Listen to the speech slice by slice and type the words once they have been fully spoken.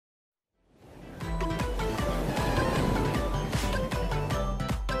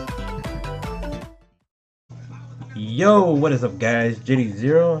Yo, what is up, guys?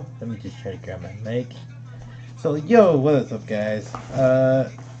 TheJDzero. Let me just try to grab my mic. So, yo, what is up, guys?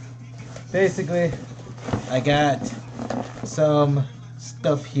 Basically, I got some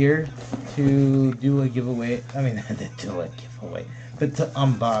stuff here to do a giveaway. I mean, not to do a giveaway, but to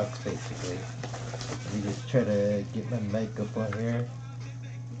unbox, basically. Let me just try to get my mic up on here.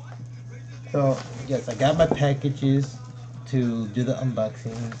 So, yes, I got my packages to do the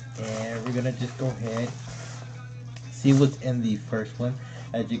unboxing, and we're gonna just go ahead see what's in the first one.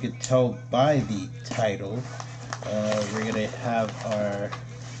 As you can tell by the title, we're gonna have our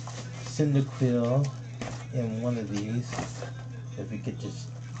Cyndaquil in one of these. If we could just,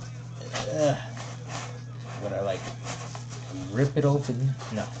 what I like, rip it open.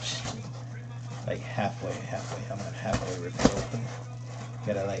 No, like halfway. I'm gonna halfway rip it open.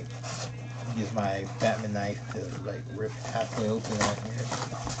 Gotta like use my Batman knife to like rip halfway open on here.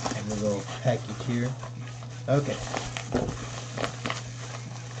 And the little package here. Okay.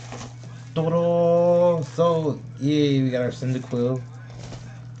 So yeah, we got our Cyndaquil,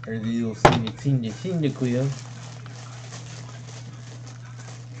 or the little Cyndaquil.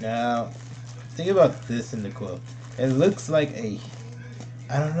 Now, think about this Cyndaquil. It looks like a,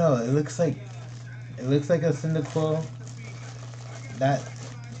 I don't know. It looks like a Cyndaquil. That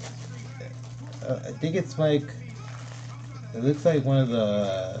I think it's like, it looks like one of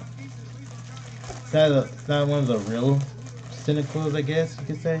the. It's not one of the real Cyndaquils, I guess you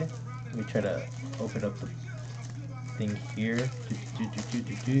could say. Let me try to open up the thing here.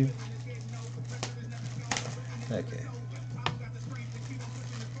 Okay.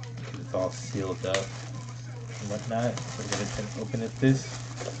 It's all sealed up and whatnot. So we're gonna open it this.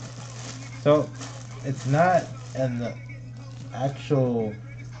 So it's not an actual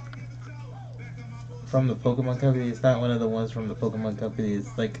from the Pokemon Company. It's not one of the ones from the Pokemon Company.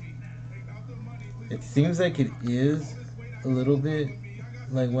 It's like, it seems like it is a little bit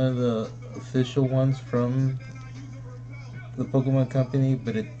like one of the official ones from the Pokemon Company,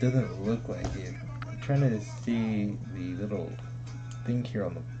 but it doesn't look like it. I'm trying to see the little thing here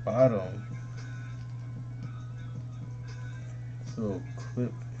on the bottom. This little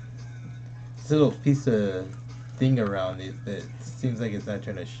clip. This little piece of thing around it that seems like it's not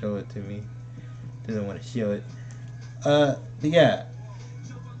trying to show it to me. Doesn't want to show it. But yeah.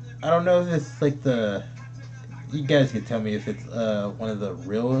 I don't know if it's like the... You guys can tell me if it's one of the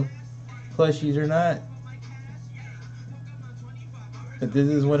real plushies or not. But this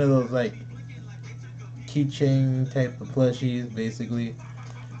is one of those like keychain type of plushies, basically.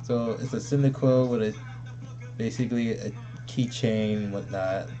 So it's a Cyndaquil with a basically a keychain and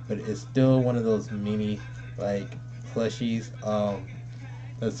whatnot, but it's still one of those mini like plushies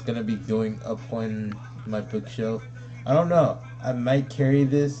that's gonna be going up on my bookshelf. I don't know. I might carry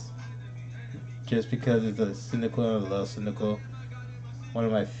this just because it's a Cyndaquil. I love Cyndaquil. One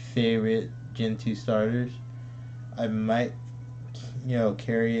of my favorite Gen 2 starters. I might,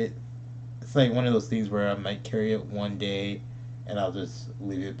 carry it. It's like one of those things where I might carry it one day and I'll just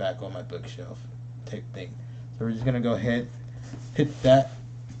leave it back on my bookshelf type thing. So we're just going to go ahead, put that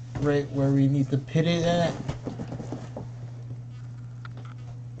right where we need to put it at.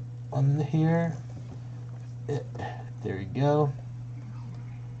 On here. There we go.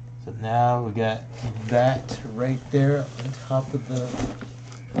 So now we got that right there on top of the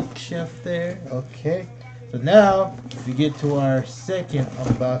bookshelf there. Okay. So now we get to our second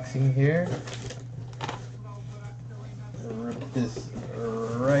unboxing here. Rip this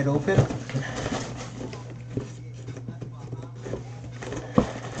right open.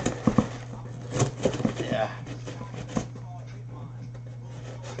 Yeah.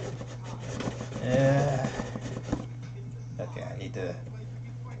 Yeah. Okay, I need to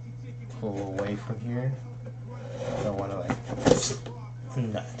pull away from here. I don't want to like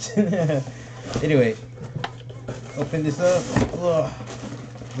not. Anyway, open this up. Ugh.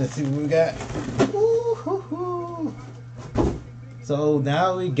 Let's see what we got. Ooh, so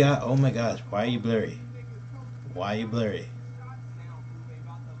now we got, oh my gosh, why are you blurry? Why are you blurry?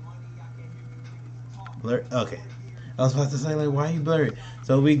 Blur. Okay. I was about to say, like, why are you blurry?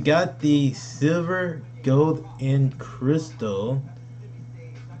 So we got the Silver, Gold, and Crystal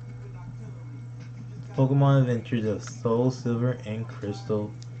Pokemon Adventures of Soul Silver and Crystal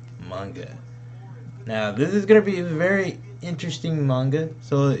manga. Now this is gonna be a very interesting manga.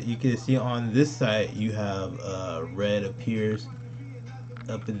 So you can see on this side you have red appears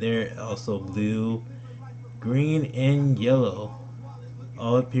up in there, also blue, green, and yellow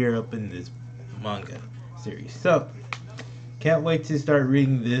all appear up in this manga series. So can't wait to start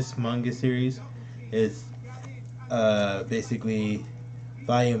reading this manga series. It's basically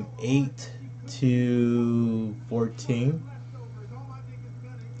volume 8 to 14.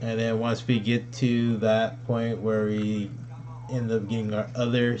 And then once we get to that point where we end up getting our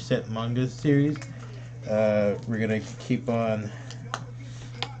other set manga series, we're gonna keep on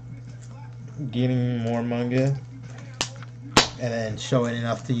getting more manga and then showing it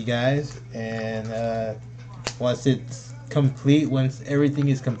off to you guys. And once it's complete, once everything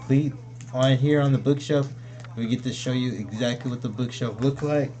is complete on here on the bookshelf, we get to show you exactly what the bookshelf looks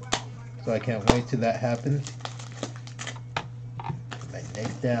like. So I can't wait till that happens. My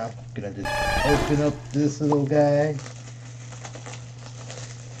neck's down. Gonna just open up this little guy.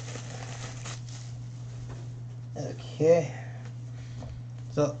 Okay.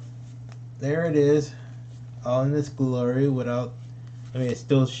 So there it is. All in this glory without, I mean, it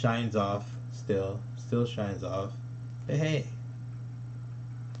still shines off. Still shines off. But hey,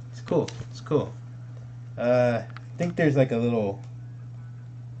 it's cool. It's cool. I think there's like a little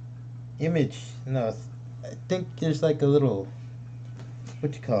image. No, I think there's like a little,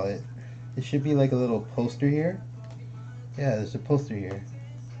 what you call it? There should be like a little poster here. Yeah, there's a poster here.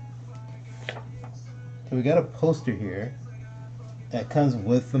 So we got a poster here that comes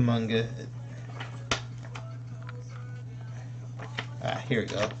with the manga. Here we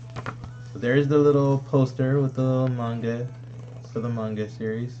go. So there's the little poster with the little manga for the manga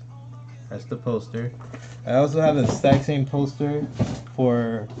series. That's the poster. I also have the exact same poster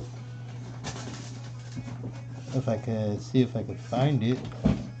for, if I could see if I could find it,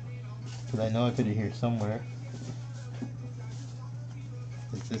 because I know I put it here somewhere.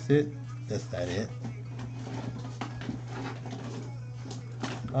 Is this it? That's not it.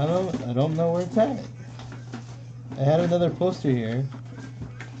 I don't know where it's at. I had another poster here,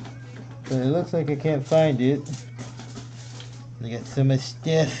 but it looks like I can't find it. I got so much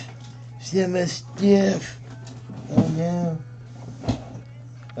stuff. So much stuff. Oh no.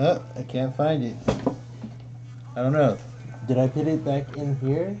 Oh, I can't find it. I don't know. Did I put it back in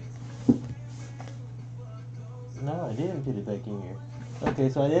here? No, I didn't put it back in here. Okay,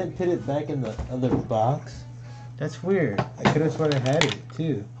 so I didn't put it back in the other box. That's weird. I could have sworn I had it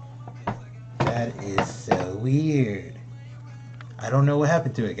too. That is so weird. I don't know what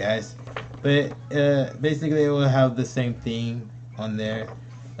happened to it, guys. But basically it will have the same thing on there.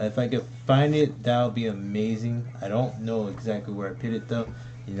 If I could find it, that would be amazing. I don't know exactly where I put it though.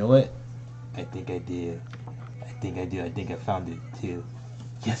 You know what? I think I did. I think I do. I think I found it too.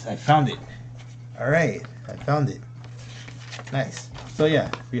 Yes, I found it. Alright, I found it. Nice. So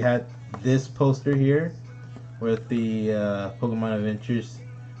yeah, we had this poster here with the Pokemon Adventures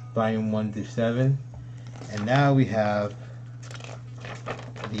Volume 1 through 7. And now we have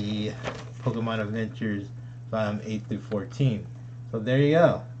the Pokemon Adventures Volume 8 through 14. So there you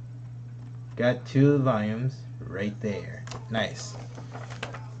go. Got 2 volumes right there. Nice.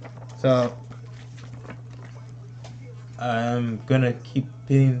 So I'm gonna keep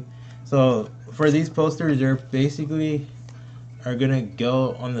pinning. So for these posters, they're basically are gonna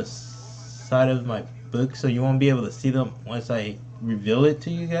go on the side of my book, so you won't be able to see them once I reveal it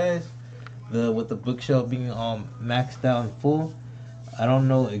to you guys. With the bookshelf being all maxed out and full, I don't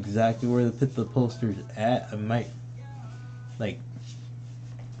know exactly where to put the posters at. I might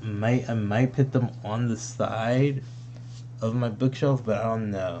put them on the side of my bookshelf, but I don't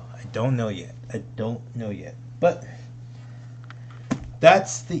know. I don't know yet. But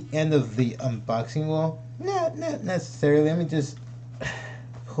that's the end of the unboxing. Well, not necessarily. Let me just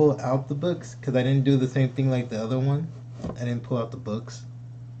pull out the books, because I didn't do the same thing like the other one. I didn't pull out the books,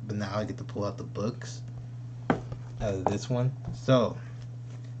 but now I get to pull out the books out of this one. So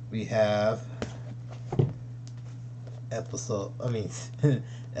we have episode.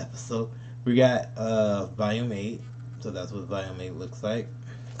 We got volume 8. So that's what volume 8 looks like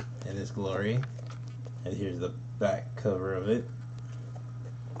in its glory. And here's the back cover of it.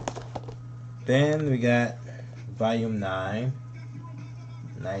 Then we got volume 9.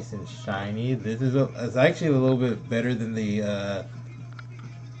 Nice and shiny. This is it's actually a little bit better than the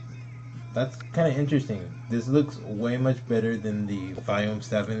that's kind of interesting. This looks way much better than the volume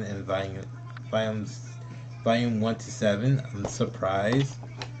 7 and volume 1 to 7. I'm surprised.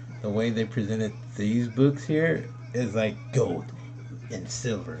 The way they presented these books here is like gold and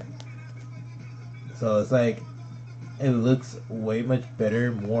silver. So it's like it looks way much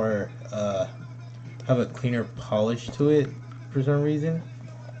better, more have a cleaner polish to it for some reason.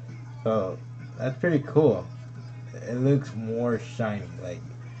 So that's pretty cool. It looks more shiny, like,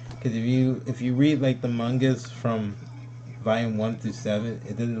 because if you read like the mangas from volume 1 through 7,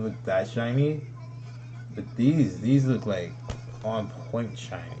 it doesn't look that shiny. But these look like on point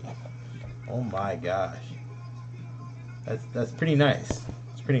shiny. Oh my gosh, that's pretty nice.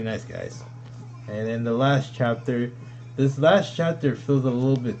 It's pretty nice, guys. And then the last chapter, this last chapter feels a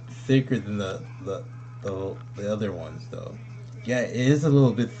little bit thicker than the other ones though. Yeah, it is a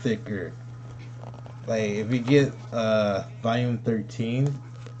little bit thicker. Like if we get volume 13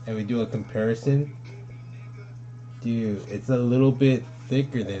 and we do a comparison, dude, it's a little bit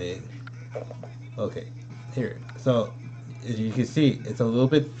thicker than it. Okay, here. So as you can see, it's a little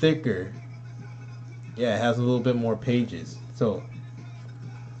bit thicker. Yeah, it has a little bit more pages. So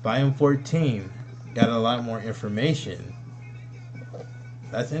volume 14 got a lot more information.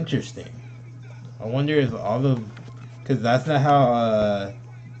 That's interesting. I wonder if all of, because that's not how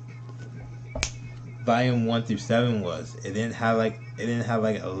volume 1 through 7 was. It didn't have like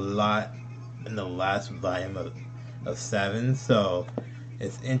a lot in the last volume of 7. So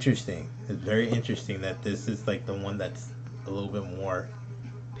it's interesting. It's very interesting that this is like the one that's a little bit more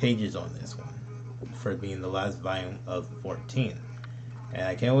pages on this one for being the last volume of 14. And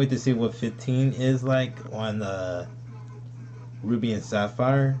I can't wait to see what 15 is like on Ruby and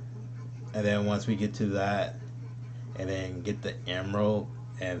Sapphire. And then once we get to that, and then get the Emerald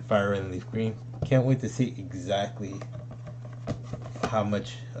and Fire and Leaf Green, can't wait to see exactly how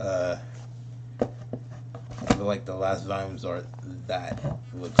much like the last volumes are that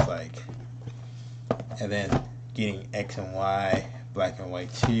looks like. And then getting X and Y, Black and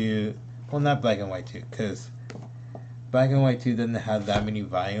White 2. Well, not Black and White 2, because Black and White 2 doesn't have that many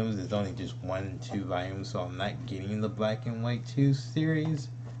volumes. It's only just 1-2 volumes, so I'm not getting the Black and White 2 series.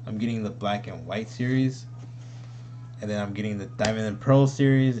 I'm getting the Black and White series. And then I'm getting the Diamond and Pearl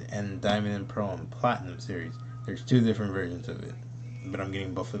series and Diamond and Pearl and Platinum series. There's 2 different versions of it, but I'm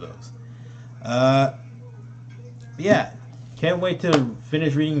getting both of those. Yeah, can't wait to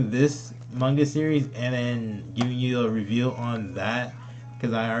finish reading this manga series and then giving you a review on that,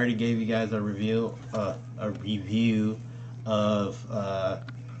 because I already gave you guys a review of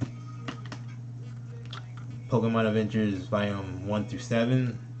Pokemon Adventures Volume 1 through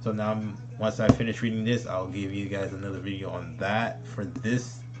 7. So now, once I finish reading this, I'll give you guys another video on that for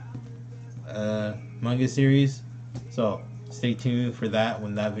this manga series. So stay tuned for that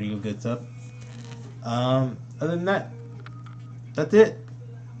when that video gets up. Other than that, that's it.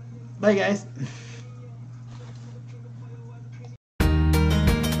 Bye, guys.